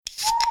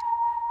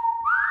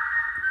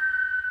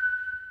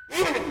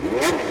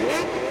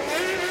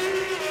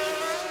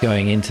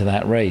Going into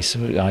that race,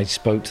 I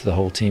spoke to the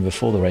whole team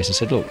before the race and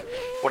said, look,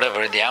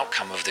 whatever the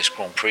outcome of this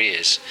Grand Prix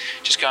is,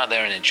 just go out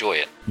there and enjoy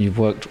it. You've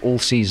worked all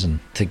season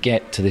to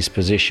get to this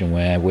position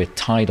where we're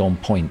tied on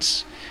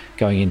points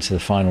going into the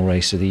final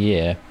race of the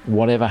year.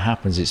 Whatever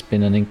happens, it's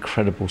been an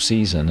incredible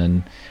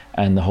season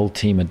and the whole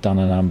team have done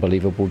an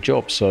unbelievable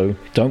job. So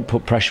don't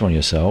put pressure on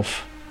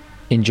yourself,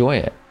 enjoy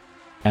it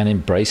and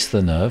embrace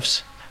the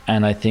nerves.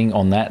 And I think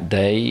on that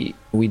day,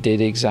 we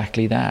did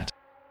exactly that.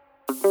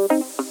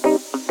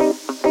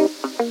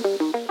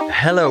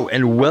 Hello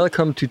and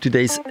welcome to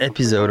today's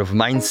episode of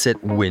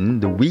Mindset Win,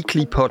 the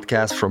weekly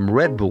podcast from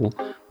Red Bull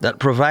that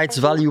provides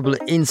valuable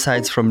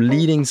insights from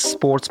leading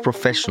sports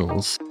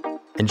professionals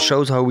and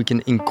shows how we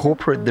can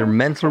incorporate their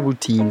mental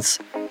routines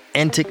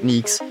and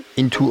techniques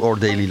into our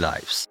daily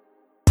lives.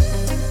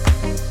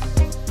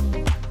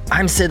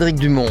 I'm Cédric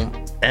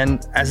Dumont,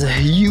 and as a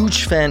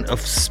huge fan of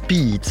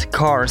speed,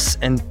 cars,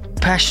 and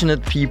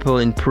passionate people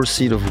in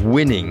pursuit of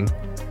winning,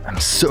 I'm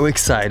so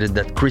excited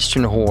that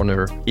Christian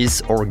Horner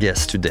is our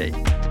guest today.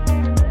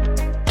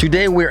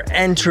 Today we're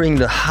entering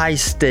the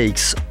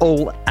high-stakes,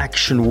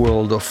 all-action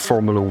world of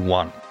Formula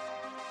One.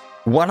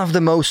 One of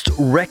the most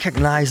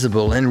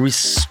recognizable and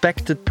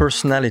respected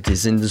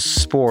personalities in the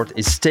sport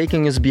is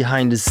taking us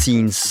behind the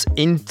scenes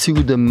into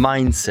the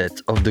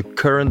mindset of the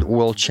current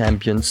world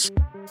champions,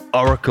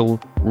 Oracle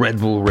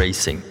Red Bull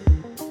Racing.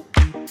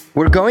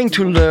 We're going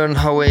to learn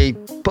how a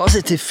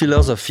positive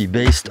philosophy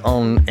based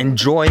on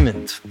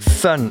enjoyment,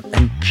 fun,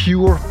 and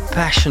pure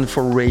passion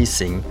for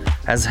racing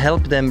has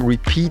helped them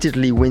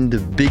repeatedly win the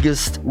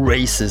biggest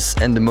races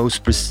and the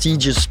most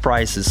prestigious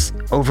prizes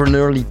over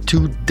nearly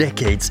 2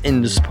 decades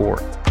in the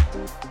sport.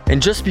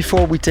 And just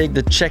before we take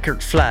the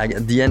checkered flag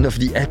at the end of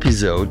the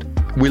episode,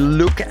 we'll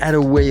look at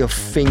a way of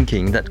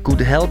thinking that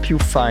could help you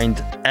find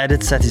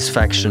added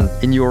satisfaction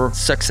in your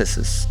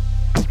successes.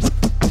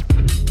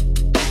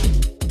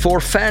 For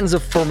fans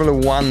of Formula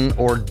One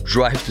or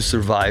Drive to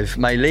Survive,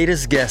 my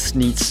latest guest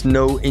needs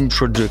no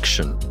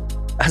introduction.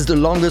 As the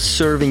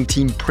longest-serving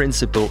team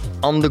principal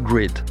on the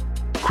grid,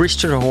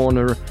 Christian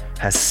Horner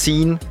has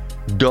seen,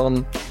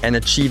 done, and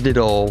achieved it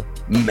all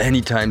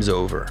many times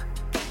over.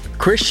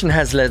 Christian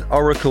has led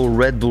Oracle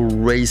Red Bull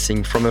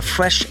Racing from a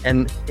fresh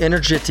and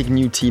energetic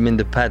new team in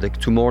the paddock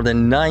to more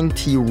than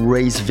 90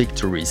 race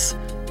victories,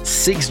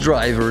 6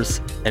 drivers,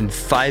 and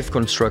 5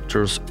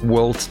 constructors'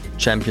 World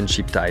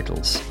Championship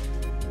titles.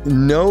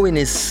 Now in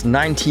his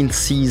 19th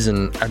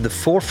season at the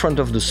forefront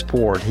of the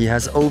sport, he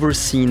has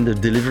overseen the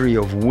delivery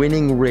of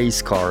winning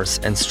race cars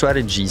and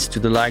strategies to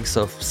the likes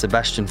of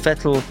Sebastian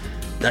Vettel,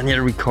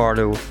 Daniel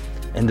Ricciardo,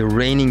 and the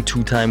reigning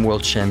 2-time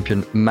world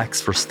champion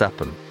Max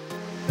Verstappen.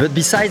 But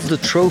besides the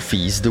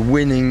trophies, the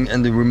winning,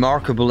 and the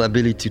remarkable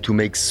ability to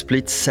make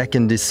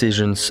split-second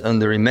decisions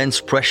under immense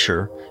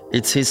pressure,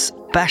 it's his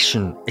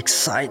passion,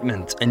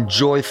 excitement, and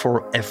joy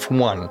for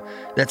F1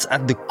 that's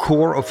at the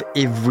core of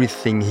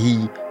everything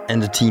he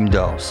and the team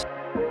does.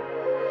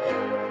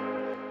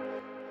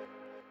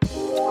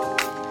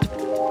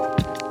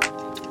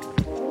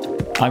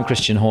 I'm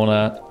Christian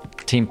Horner,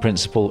 team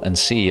principal and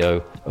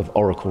CEO of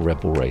Oracle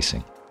Red Bull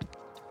Racing.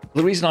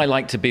 The reason I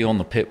like to be on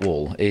the pit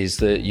wall is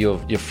that you're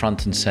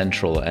front and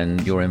central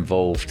and you're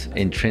involved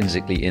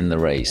intrinsically in the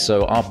race.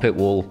 So our pit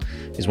wall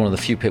is one of the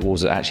few pit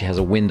walls that actually has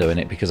a window in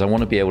it because I want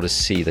to be able to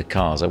see the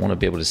cars. I want to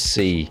be able to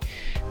see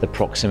the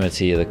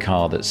proximity of the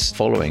car that's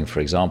following,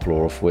 for example,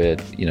 or if we're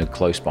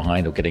close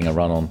behind or getting a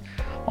run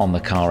on the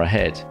car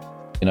ahead.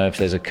 If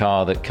there's a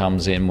car that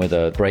comes in with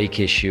a brake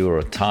issue or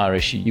a tire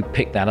issue, you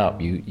pick that up,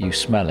 you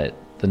smell it.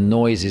 The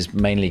noise is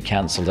mainly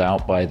cancelled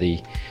out by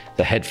the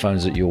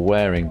headphones that you're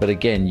wearing, but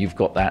again, you've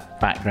got that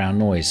background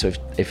noise. So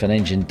if an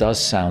engine does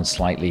sound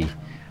slightly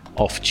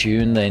off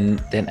tune, then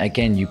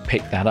again, you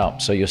pick that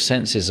up. So your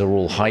senses are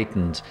all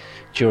heightened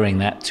during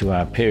that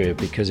 2-hour period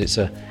because it's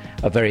a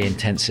very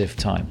intensive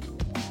time.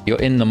 You're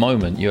in the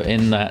moment, you're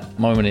in that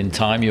moment in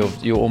time,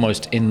 you're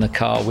almost in the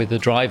car with the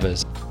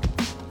drivers.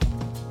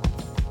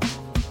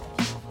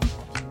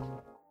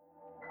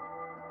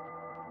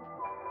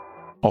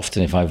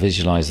 Often if I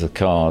visualize the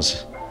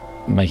cars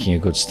making a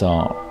good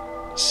start,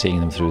 seeing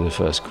them through the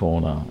first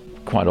corner,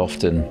 quite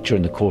often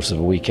during the course of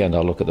a weekend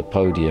I'll look at the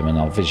podium and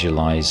I'll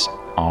visualize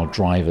our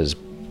drivers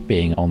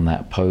being on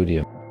that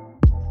podium.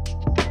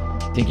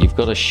 I think you've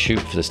got to shoot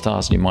for the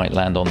stars and you might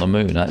land on the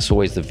moon. That's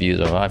always the view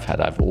that I've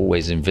had. I've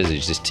always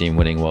envisaged this team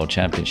winning world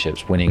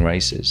championships, winning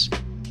races.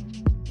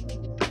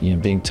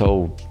 Being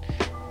told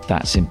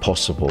that's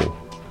impossible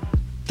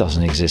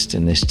doesn't exist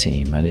in this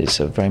team, and it's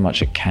very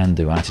much a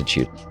can-do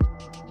attitude.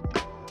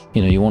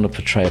 You want to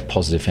portray a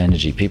positive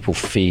energy. People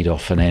feed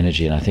off an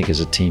energy, and I think as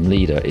a team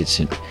leader, it's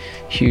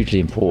hugely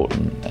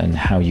important and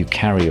how you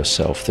carry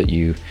yourself that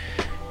you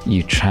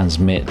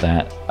transmit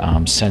that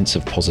sense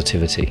of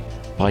positivity.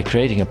 By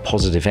creating a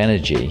positive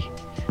energy,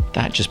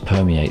 that just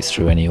permeates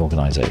through any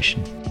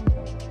organization.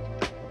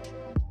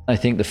 I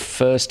think the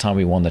first time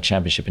we won the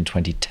championship in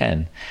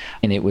 2010,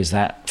 and it was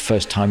that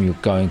first time you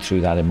were going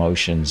through that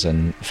emotions,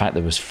 and the fact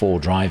there was 4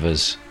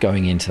 drivers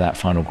going into that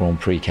final Grand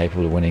Prix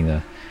capable of winning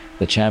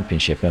the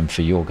championship and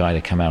for your guy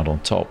to come out on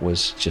top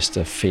was just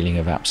a feeling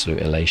of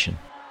absolute elation.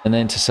 And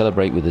then to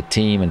celebrate with the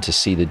team and to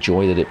see the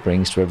joy that it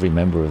brings to every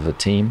member of the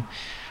team,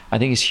 I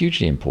think is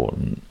hugely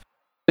important.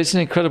 It's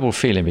an incredible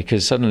feeling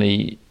because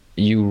suddenly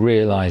you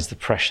realize the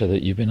pressure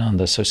that you've been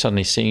under. So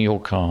suddenly seeing your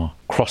car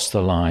cross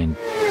the line,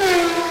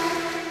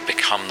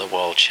 become the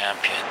world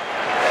champion.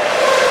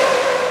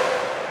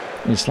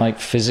 It's like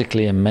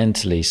physically and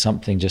mentally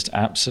something just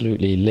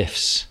absolutely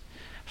lifts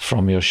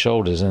from your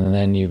shoulders. And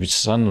then you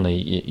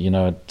suddenly,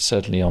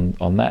 certainly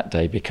on that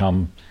day,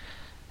 become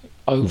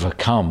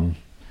overcome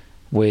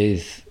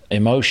with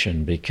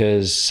emotion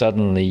because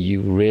suddenly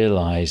you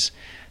realize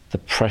the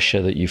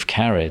pressure that you've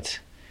carried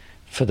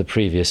for the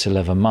previous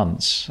 11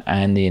 months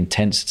and the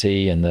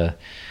intensity and the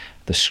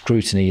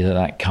scrutiny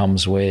that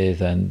comes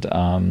with.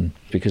 And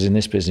because in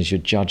this business, you're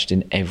judged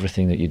in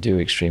everything that you do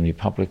extremely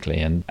publicly.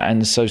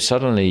 And so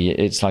suddenly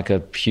it's like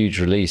a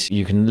huge release.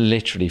 You can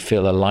literally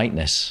feel a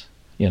lightness.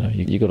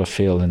 You got to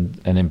feel and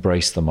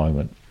embrace the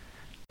moment.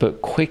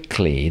 But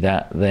quickly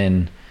that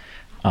then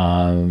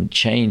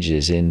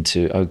changes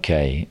into,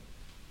 okay,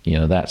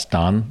 that's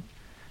done.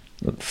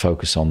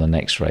 Focus on the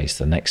next race,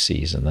 the next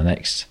season, the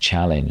next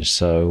challenge.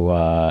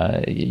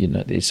 So,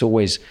 it's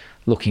always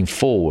looking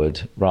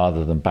forward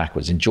rather than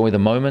backwards. Enjoy the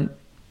moment,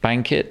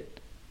 bank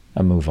it,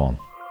 and move on.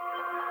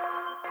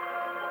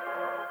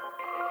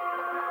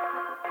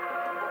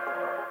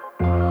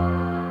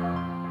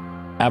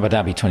 Abu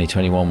Dhabi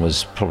 2021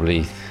 was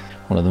probably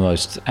one of the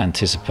most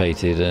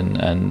anticipated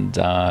and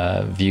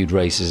viewed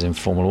races in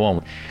Formula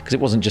One, because it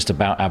wasn't just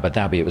about Abu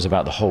Dhabi, it was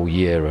about the whole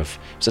year. It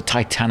was a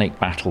titanic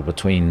battle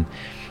between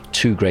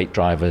two great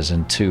drivers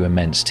and two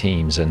immense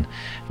teams, and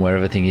where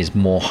everything is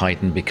more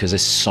heightened because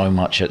there's so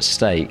much at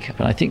stake.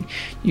 But I think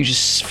you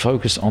just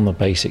focus on the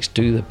basics,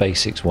 do the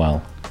basics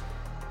well.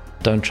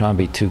 Don't try and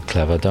be too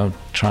clever, don't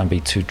try and be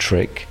too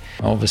trick.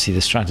 Obviously the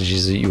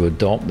strategies that you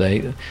adopt,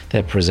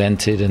 they're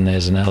presented, and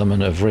there's an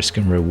element of risk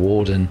and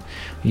reward, and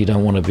you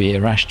don't want to be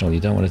irrational, you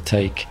don't want to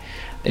take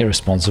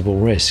irresponsible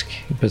risk,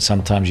 but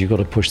sometimes you've got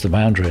to push the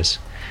boundaries.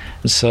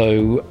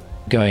 So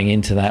going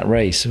into that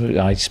race,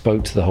 I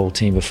spoke to the whole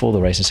team before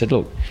the race and said,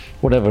 look,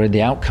 whatever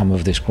the outcome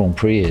of this Grand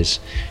Prix is,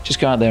 just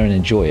go out there and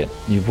enjoy it.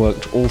 You've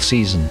worked all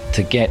season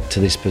to get to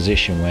this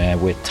position where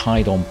we're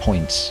tied on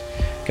points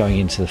going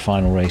into the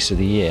final race of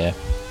the year.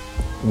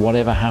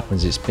 Whatever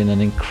happens, it's been an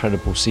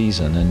incredible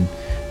season,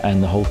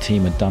 and the whole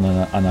team had done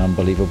an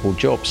unbelievable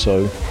job.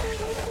 So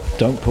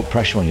don't put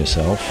pressure on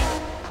yourself,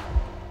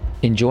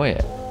 enjoy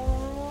it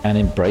and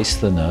embrace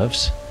the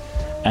nerves.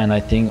 And I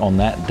think on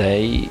that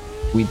day,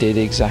 we did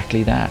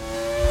exactly that.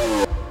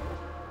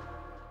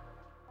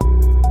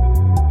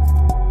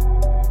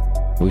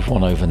 We've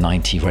won over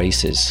 90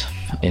 races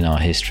in our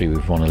history.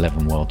 We've won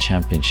 11 world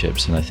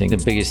championships. And I think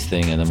the biggest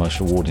thing and the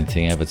most rewarding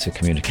thing ever to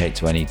communicate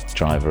to any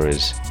driver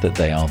is that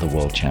they are the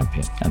world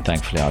champion. And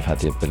thankfully, I've had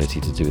the ability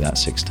to do that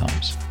 6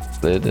 times.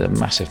 They're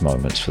massive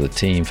moments for the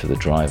team, for the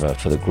driver,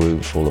 for the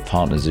group, for all the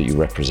partners that you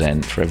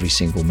represent, for every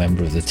single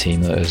member of the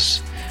team that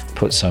has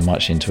put so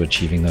much into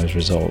achieving those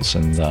results.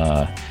 And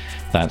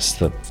that's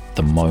the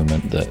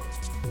moment that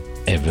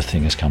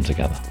everything has come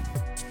together.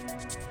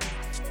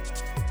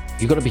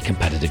 You've got to be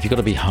competitive, you've got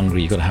to be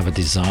hungry, you've got to have a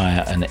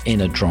desire and an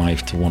inner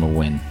drive to want to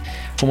win.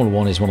 Formula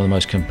One is one of the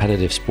most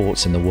competitive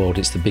sports in the world.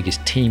 It's the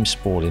biggest team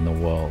sport in the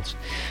world.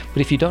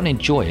 But if you don't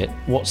enjoy it,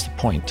 what's the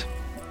point?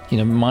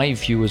 My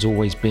view has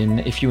always been,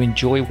 if you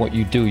enjoy what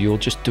you do, you'll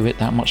just do it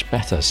that much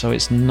better. So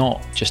it's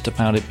not just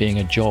about it being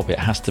a job. It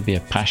has to be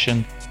a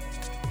passion,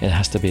 it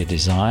has to be a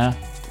desire,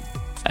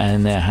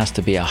 and there has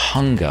to be a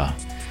hunger,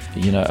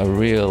 a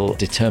real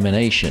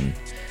determination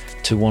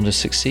to want to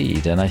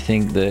succeed. And I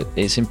think that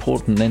it's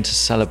important then to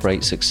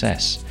celebrate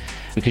success,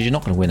 because you're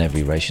not going to win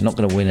every race, you're not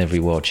going to win every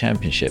world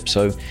championship.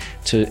 So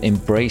to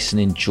embrace and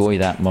enjoy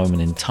that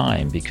moment in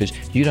time, because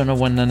you don't know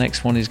when the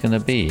next one is going to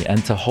be,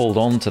 and to hold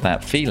on to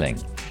that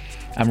feeling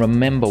and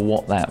remember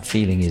what that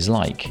feeling is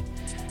like,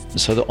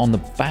 so that on the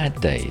bad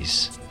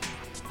days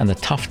and the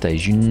tough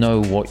days, you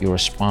know what you're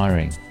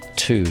aspiring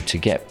to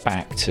get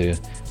back to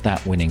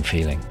that winning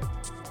feeling.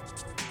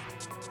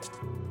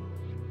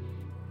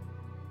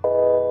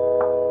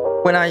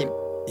 When I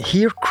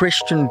hear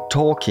Christian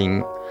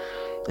talking,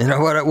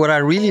 what I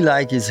really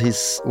like is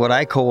his, what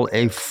I call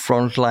a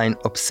frontline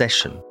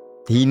obsession.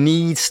 He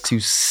needs to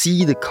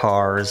see the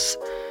cars,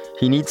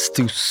 he needs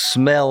to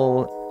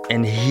smell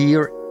and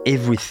hear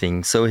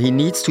everything. So he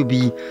needs to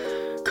be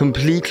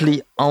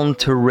completely on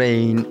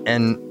terrain,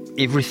 and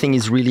everything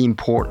is really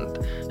important.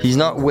 He's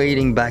not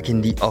waiting back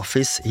in the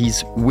office,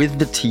 he's with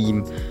the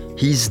team,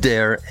 he's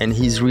there, and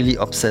he's really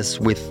obsessed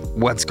with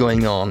what's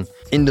going on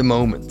in the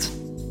moment.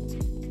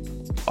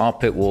 Our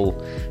pit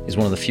wall is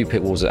one of the few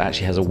pit walls that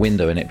actually has a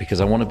window in it, because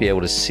I want to be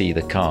able to see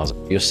the cars.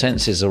 Your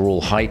senses are all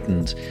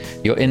heightened.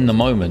 You're in the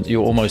moment.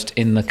 You're almost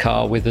in the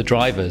car with the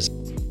drivers.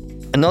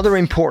 Another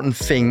important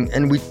thing,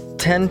 and we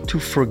tend to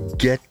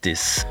forget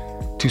this,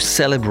 to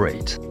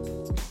celebrate.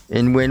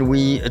 And when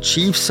we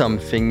achieve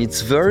something,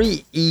 it's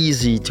very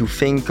easy to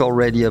think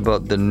already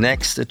about the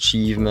next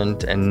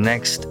achievement and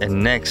next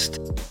and next.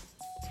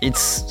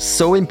 it's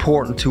so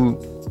important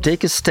to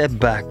take a step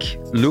back,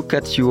 look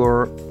at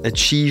your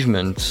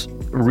achievements,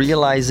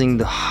 realizing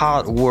the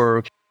hard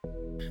work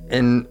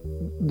and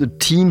the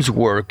team's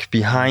work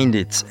behind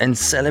it, and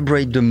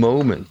celebrate the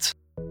moment.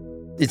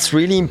 It's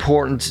really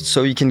important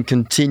so you can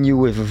continue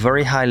with a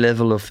very high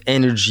level of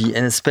energy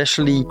and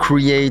especially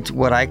create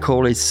what I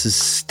call a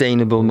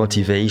sustainable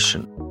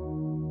motivation.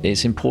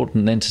 It's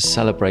important then to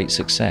celebrate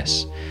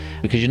success,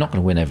 because you're not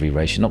going to win every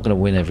race, you're not going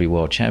to win every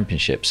world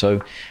championship.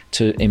 So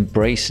to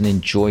embrace and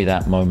enjoy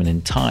that moment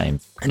in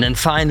time. And then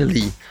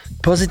finally,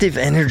 positive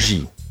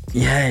energy.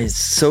 Yeah, it's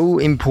so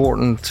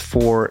important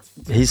for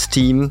his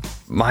team,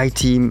 my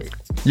team.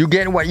 You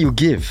get what you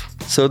give.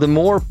 So the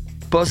more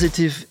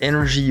positive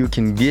energy you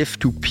can give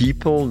to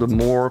people, the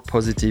more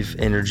positive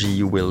energy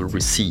you will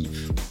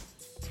receive.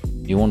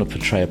 You want to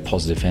portray a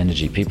positive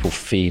energy. People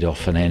feed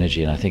off an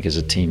energy, and I think as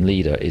a team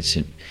leader, it's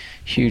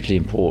hugely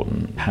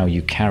important how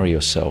you carry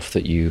yourself,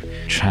 that you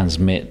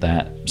transmit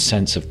that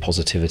sense of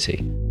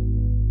positivity.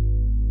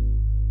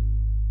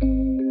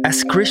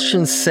 As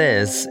Christian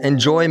says,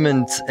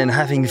 enjoyment and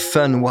having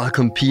fun while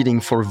competing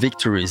for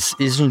victories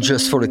isn't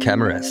just for the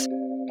cameras.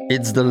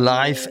 It's the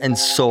life and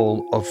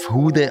soul of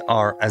who they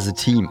are as a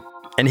team.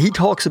 And he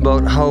talks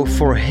about how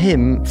for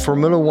him,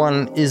 Formula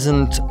One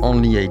isn't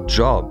only a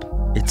job,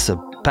 it's a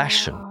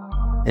passion.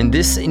 And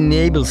this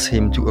enables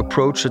him to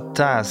approach a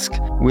task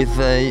with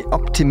an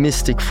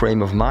optimistic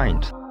frame of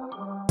mind.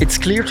 It's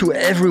clear to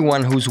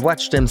everyone who's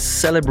watched them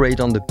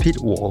celebrate on the pit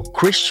wall,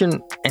 Christian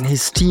and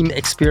his team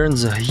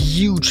experience a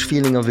huge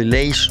feeling of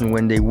elation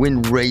when they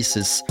win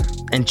races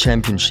and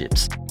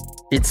championships.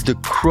 It's the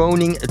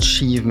crowning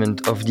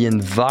achievement of the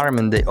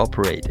environment they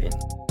operate in.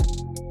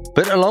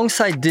 But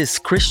alongside this,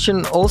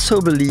 Christian also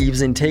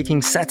believes in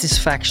taking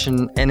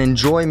satisfaction and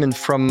enjoyment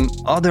from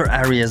other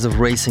areas of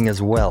racing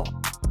as well.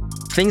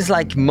 Things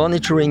like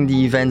monitoring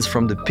the events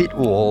from the pit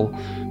wall,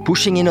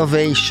 pushing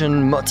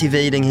innovation,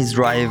 motivating his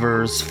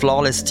drivers,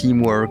 flawless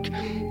teamwork,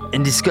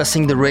 and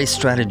discussing the race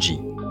strategy.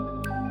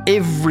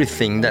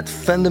 Everything that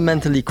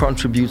fundamentally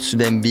contributes to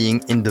them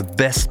being in the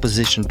best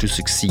position to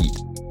succeed.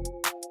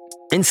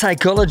 In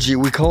psychology,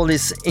 we call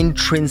this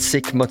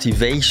intrinsic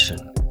motivation.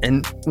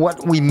 And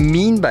what we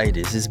mean by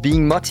this is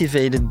being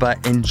motivated by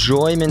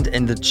enjoyment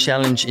and the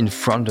challenge in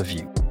front of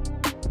you.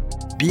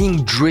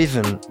 Being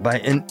driven by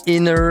an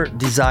inner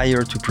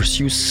desire to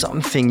pursue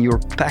something you're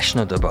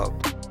passionate about.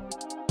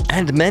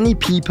 And many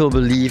people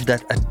believe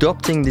that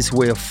adopting this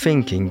way of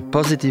thinking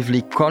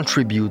positively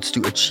contributes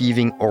to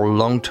achieving our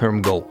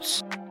long-term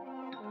goals.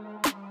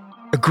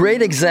 A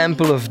great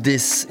example of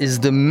this is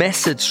the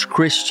message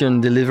Christian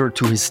delivered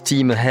to his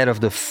team ahead of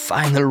the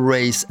final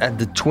race at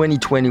the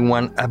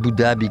 2021 Abu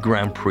Dhabi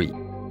Grand Prix.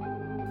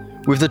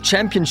 With the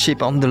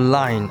championship on the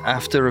line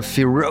after a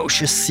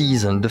ferocious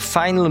season, the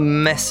final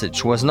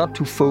message was not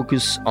to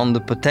focus on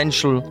the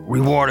potential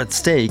reward at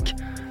stake,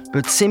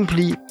 but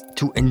simply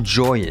to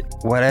enjoy it,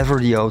 whatever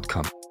the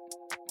outcome.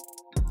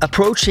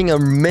 Approaching a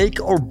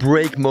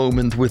make-or-break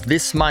moment with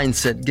this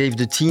mindset gave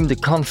the team the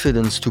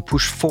confidence to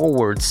push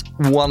forwards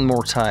one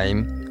more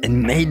time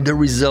and made the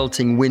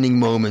resulting winning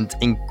moment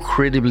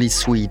incredibly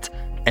sweet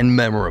and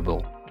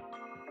memorable.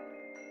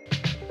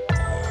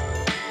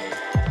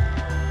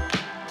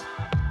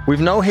 We've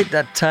now hit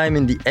that time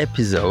in the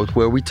episode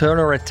where we turn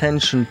our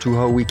attention to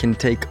how we can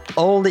take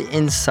all the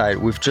insight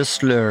we've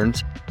just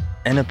learned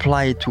and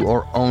apply it to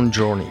our own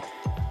journey.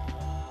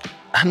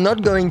 I'm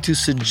not going to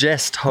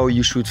suggest how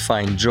you should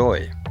find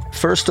joy.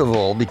 First of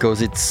all,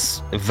 because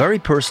it's a very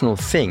personal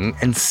thing,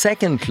 and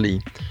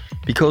secondly,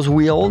 because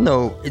we all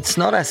know it's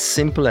not as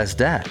simple as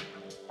that.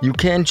 You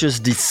can't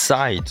just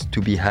decide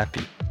to be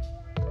happy.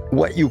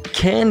 What you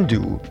can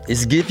do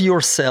is give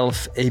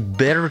yourself a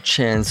better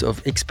chance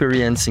of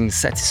experiencing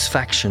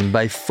satisfaction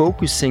by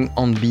focusing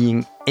on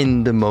being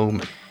in the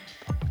moment.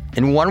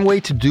 And one way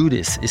to do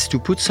this is to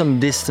put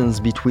some distance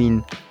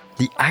between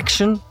the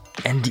action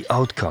and the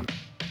outcome.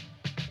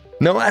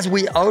 Now, as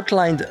we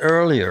outlined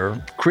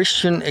earlier,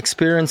 Christian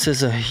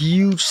experiences a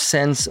huge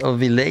sense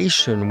of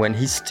elation when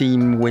his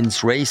team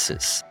wins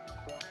races.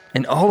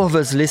 And all of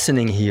us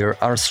listening here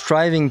are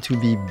striving to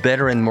be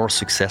better and more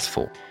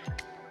successful.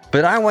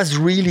 But I was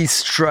really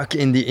struck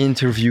in the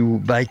interview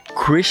by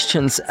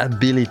Christian's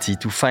ability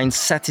to find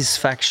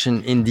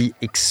satisfaction in the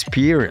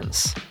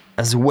experience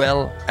as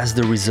well as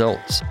the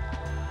results.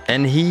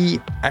 And he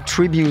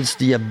attributes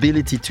the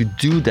ability to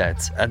do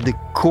that at the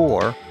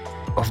core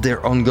of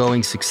their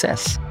ongoing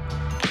success.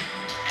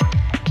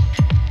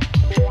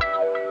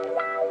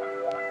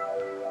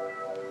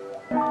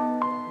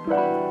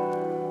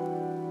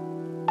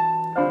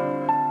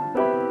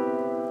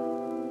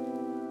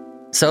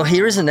 So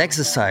here is an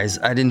exercise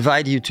I'd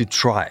invite you to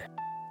try.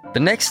 The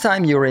next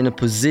time you're in a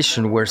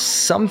position where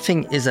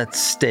something is at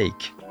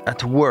stake,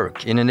 at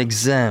work, in an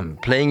exam,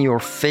 playing your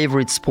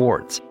favorite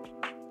sport,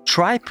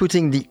 try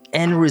putting the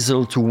end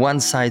result to one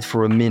side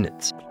for a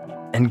minute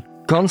and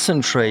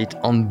concentrate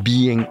on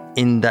being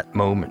in that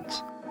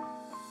moment.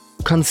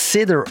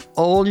 Consider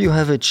all you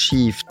have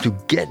achieved to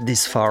get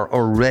this far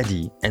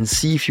already and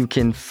see if you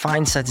can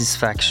find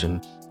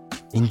satisfaction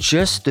in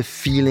just the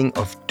feeling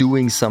of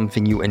doing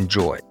something you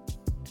enjoy.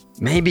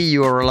 Maybe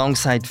you're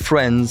alongside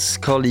friends,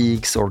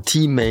 colleagues, or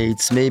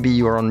teammates. Maybe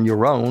you're on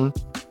your own.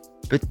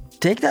 But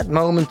take that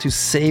moment to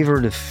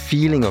savor the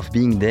feeling of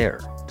being there,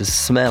 the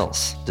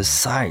smells, the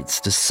sights,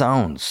 the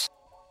sounds.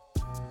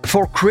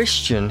 For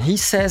Christian, he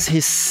says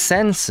his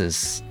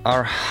senses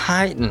are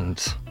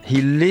heightened.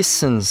 He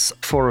listens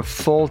for a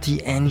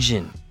faulty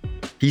engine.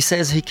 He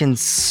says he can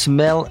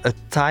smell a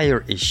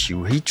tire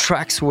issue. He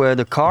tracks where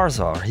the cars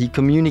are. He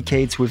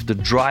communicates with the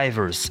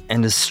drivers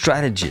and the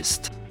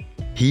strategist.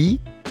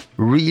 He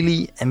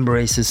really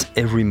embraces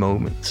every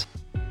moment.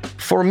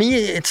 For me,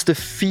 it's the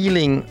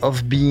feeling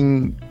of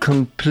being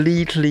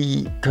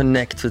completely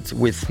connected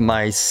with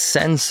my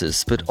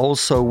senses, but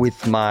also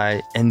with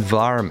my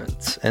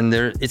environment. And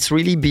it's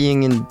really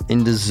being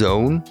in the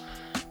zone.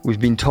 We've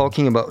been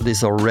talking about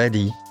this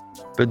already,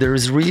 but there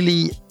is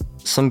really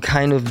some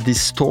kind of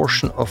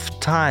distortion of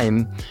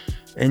time,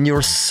 and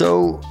you're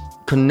so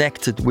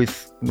connected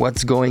with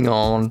what's going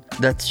on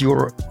that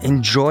you're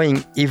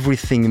enjoying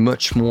everything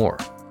much more.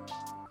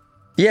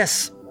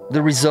 Yes,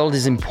 the result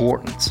is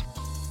important,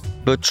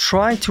 but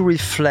try to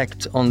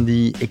reflect on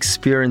the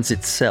experience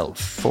itself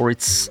for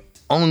its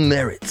own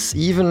merits,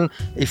 even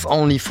if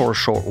only for a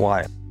short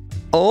while.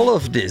 All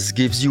of this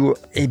gives you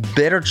a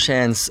better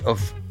chance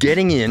of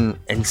getting in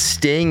and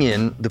staying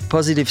in the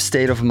positive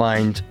state of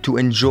mind to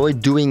enjoy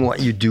doing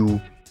what you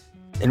do,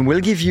 and will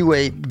give you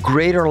a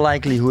greater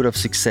likelihood of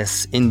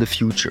success in the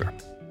future.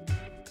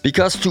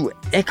 Because to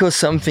echo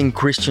something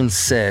Christian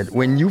said,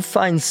 when you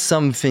find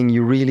something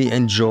you really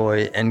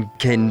enjoy and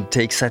can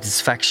take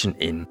satisfaction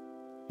in,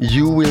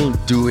 you will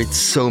do it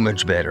so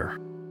much better.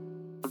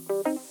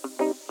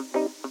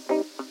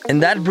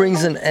 And that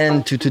brings an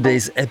end to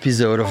today's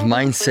episode of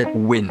Mindset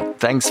Win.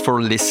 Thanks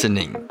for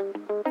listening.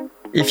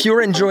 If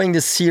you're enjoying the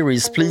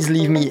series, please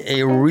leave me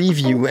a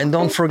review and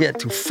don't forget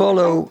to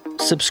follow,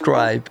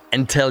 subscribe,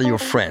 and tell your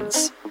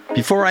friends.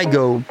 Before I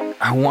go,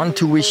 I want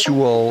to wish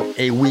you all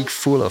a week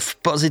full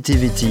of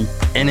positivity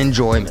and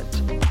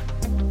enjoyment.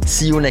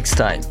 See you next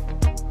time.